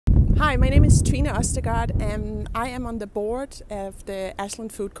Hi, my name is Trine Ostergaard and I am on the board of the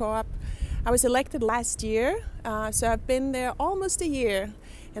Ashland Food Co-op. I was elected last year, so I've been there almost a year,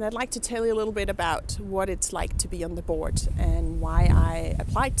 and I'd like to tell you a little bit about what it's like to be on the board and why I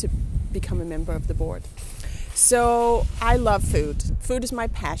applied to become a member of the board. So I love food. Food is my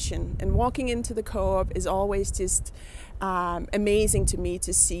passion, and walking into the co-op is always just amazing to me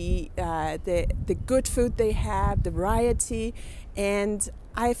to see the good food they have, the variety, and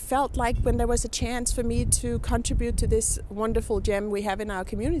I felt like when there was a chance for me to contribute to this wonderful gem we have in our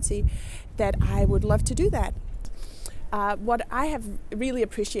community, that I would love to do that. What I have really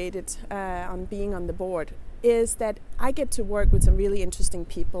appreciated on being on the board is that I get to work with some really interesting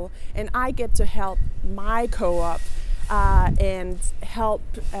people, and I get to help my co-op and help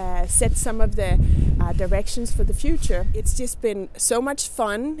set some of the directions for the future. It's just been so much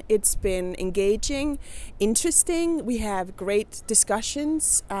fun. It's been engaging, interesting. We have great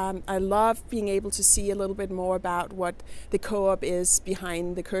discussions. I love being able to see a little bit more about what the co-op is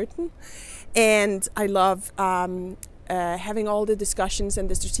behind the curtain. And I love having all the discussions and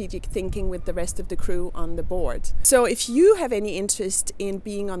the strategic thinking with the rest of the crew on the board. So if you have any interest in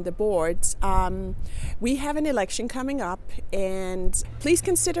being on the board, we have an election coming up, and please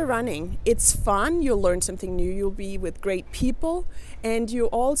consider running. It's fun, you'll learn something new, you'll be with great people, and you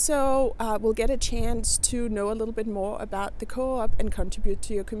also will get a chance to know a little bit more about the co-op and contribute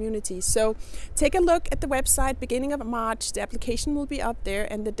to your community. So take a look at the website, beginning of March. The application will be up there,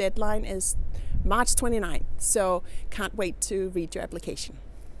 and the deadline is March 29th, so can't wait to read your application.